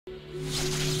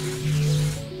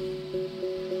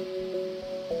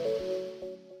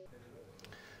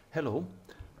Hello,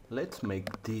 let's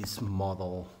make this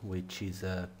model, which is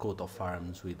a coat of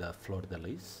arms with a Fleur de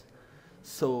Lis.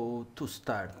 So to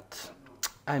start,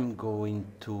 I'm going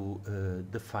to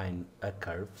define a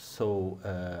curve. So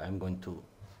I'm going to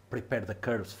prepare the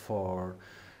curves for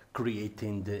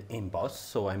creating the emboss.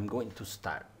 So I'm going to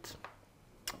start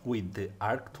with the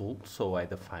arc tool. So I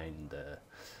define the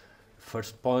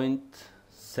first point,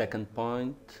 second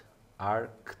point,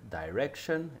 arc,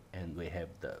 direction, and we have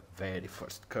the very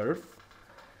first curve.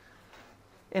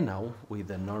 And now with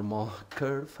the normal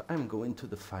curve, I'm going to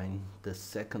define the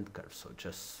second curve. So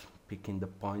just picking the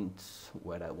points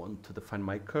where I want to define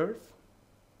my curve,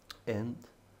 and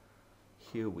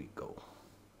here we go.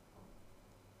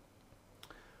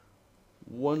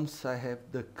 Once I have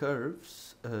the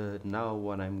curves, now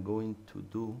what I'm going to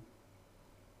do,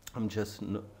 I'm just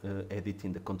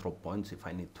editing the control points if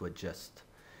I need to adjust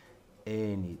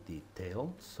any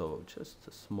detail. So just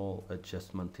a small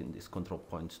adjustment in these control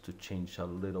points to change a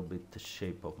little bit the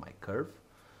shape of my curve.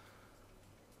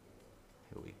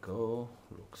 Here we go,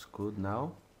 looks good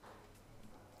now.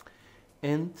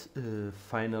 And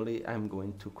finally I'm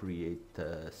going to create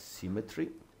a symmetry.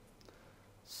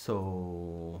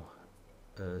 So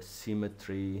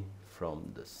symmetry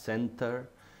from the center,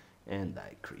 and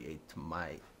I create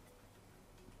my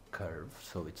curve.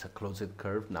 So it's a closed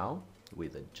curve now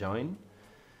with a join,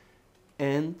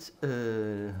 and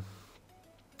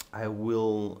I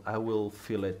will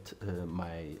fillet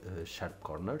my sharp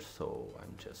corners. So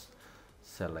I'm just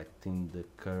selecting the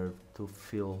curve to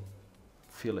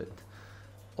fillet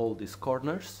all these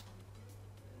corners,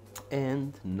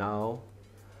 and now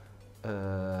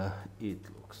it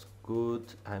looks good.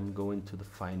 I'm going to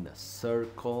define a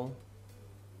circle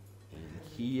in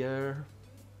here,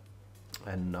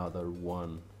 another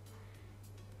one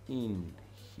in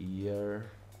here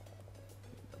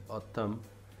at the bottom,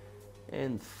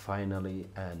 and finally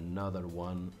another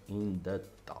one in the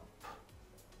top.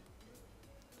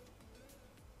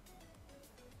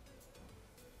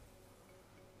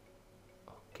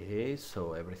 Okay,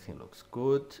 so everything looks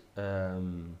good.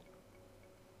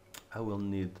 I will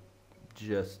need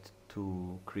just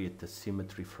to create the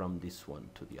symmetry from this one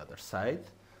to the other side,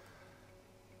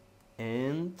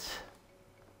 and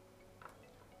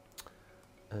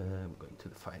I'm going to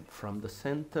define from the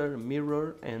center,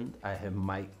 mirror, and I have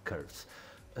my curves.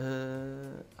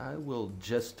 I will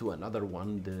just do another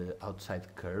one, the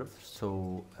outside curve.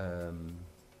 So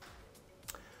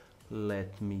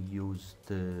let me use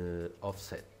the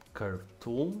offset curve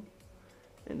tool,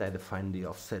 and I define the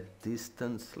offset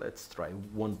distance. Let's try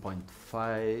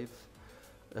 1.5.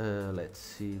 Let's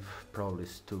see, if probably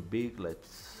it's too big. Let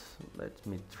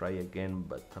me try again,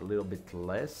 but a little bit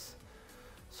less.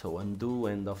 So undo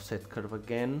and offset curve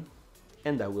again,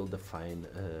 and I will define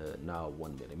now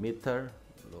 1 millimeter.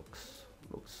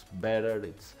 Looks better.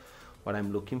 It's what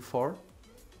I'm looking for.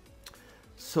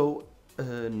 So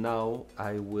now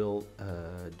I will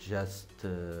just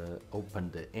open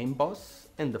the emboss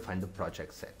and define the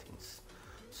project settings.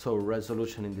 So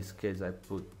resolution, in this case I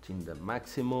put in the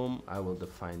maximum. I will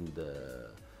define the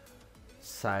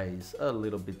size a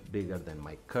little bit bigger than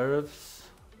my curves,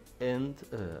 and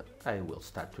I will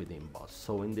start with emboss.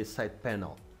 So in this side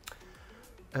panel,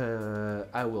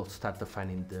 I will start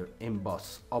defining the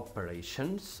emboss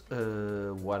operations.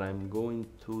 What I'm going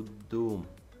to do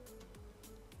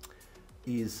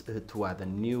is to add a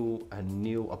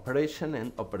new operation,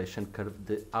 and operation curve,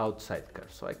 the outside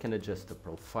curve. So I can adjust the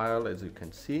profile, as you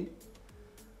can see,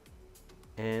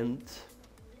 and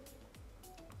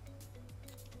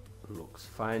looks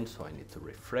fine. So I need to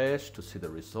refresh to see the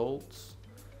results.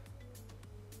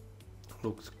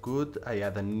 Looks good. I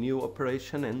add a new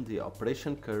operation, and the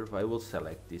operation curve, I will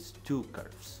select these two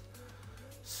curves.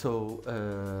 So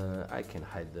I can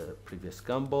hide the previous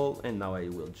gumball, and now I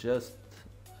will just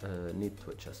need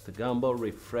to adjust the gumball,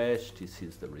 refresh. This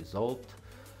is the result.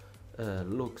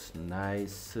 Looks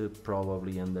nice.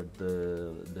 Probably under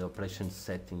the operation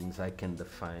settings I can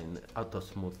define auto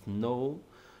smooth no.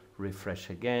 Refresh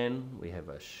again, we have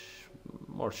a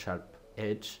more sharp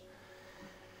edge.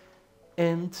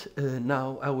 And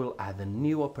now I will add a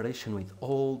new operation with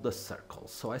all the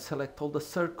circles. So I select all the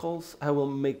circles. I will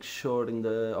make sure in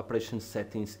the operation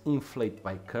settings inflate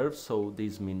by curve. So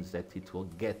this means that it will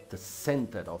get the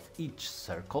center of each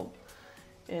circle.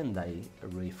 And I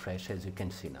refresh. As you can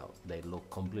see now, they look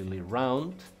completely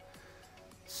round.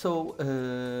 So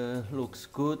looks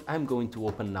good. I'm going to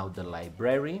open now the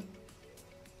library,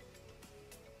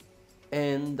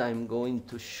 and I'm going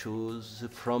to choose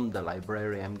from the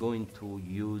library. I'm going to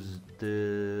use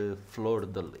the Fleur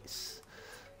de Lis.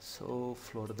 So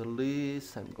Fleur de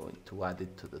Lis, I'm going to add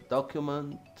it to the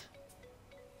document,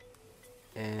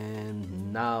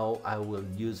 and now I will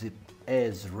use it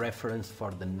as reference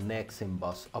for the next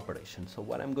emboss operation. So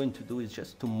what I'm going to do is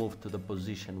just to move to the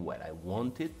position where I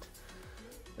want it,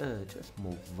 just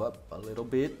move up a little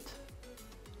bit,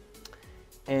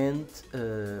 and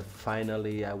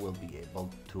finally I will be able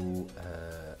to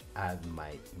add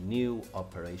my new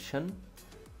operation.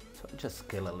 So just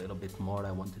scale a little bit more,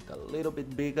 I want it a little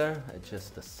bit bigger,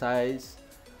 adjust the size,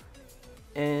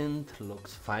 and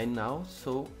looks fine now.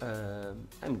 So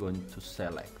I'm going to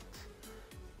select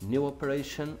new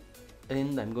operation,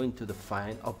 and I'm going to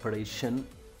define operation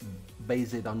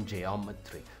based on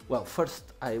geometry. Well,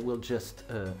 first I will just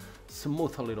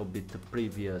smooth a little bit the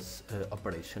previous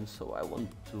operation. So I want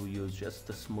to use just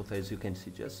the smooth, as you can see,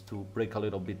 just to break a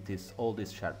little bit all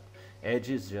these sharp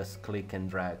edges. Just click and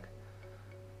drag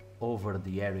over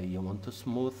the area you want to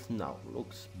smooth. Now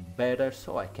looks better,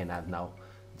 so I can add now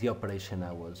the operation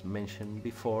I was mentioned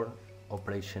before,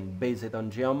 operation based on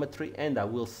geometry, and I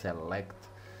will select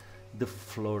the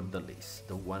Fleur de Lis,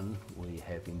 the one we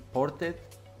have imported,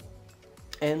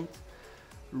 and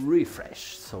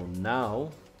refresh. So now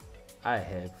I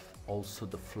have also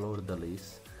the Fleur de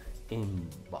Lis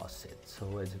embossed.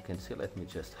 So as you can see, let me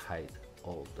just hide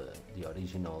all the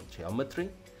original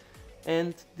geometry,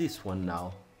 and this one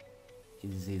now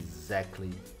is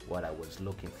exactly what I was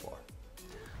looking for.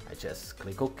 I just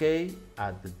click OK,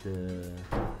 add the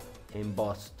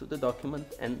emboss to the document,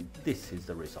 and this is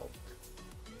the result.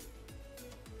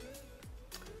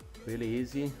 Really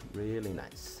easy, really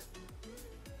nice.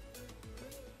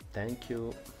 Thank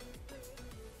you.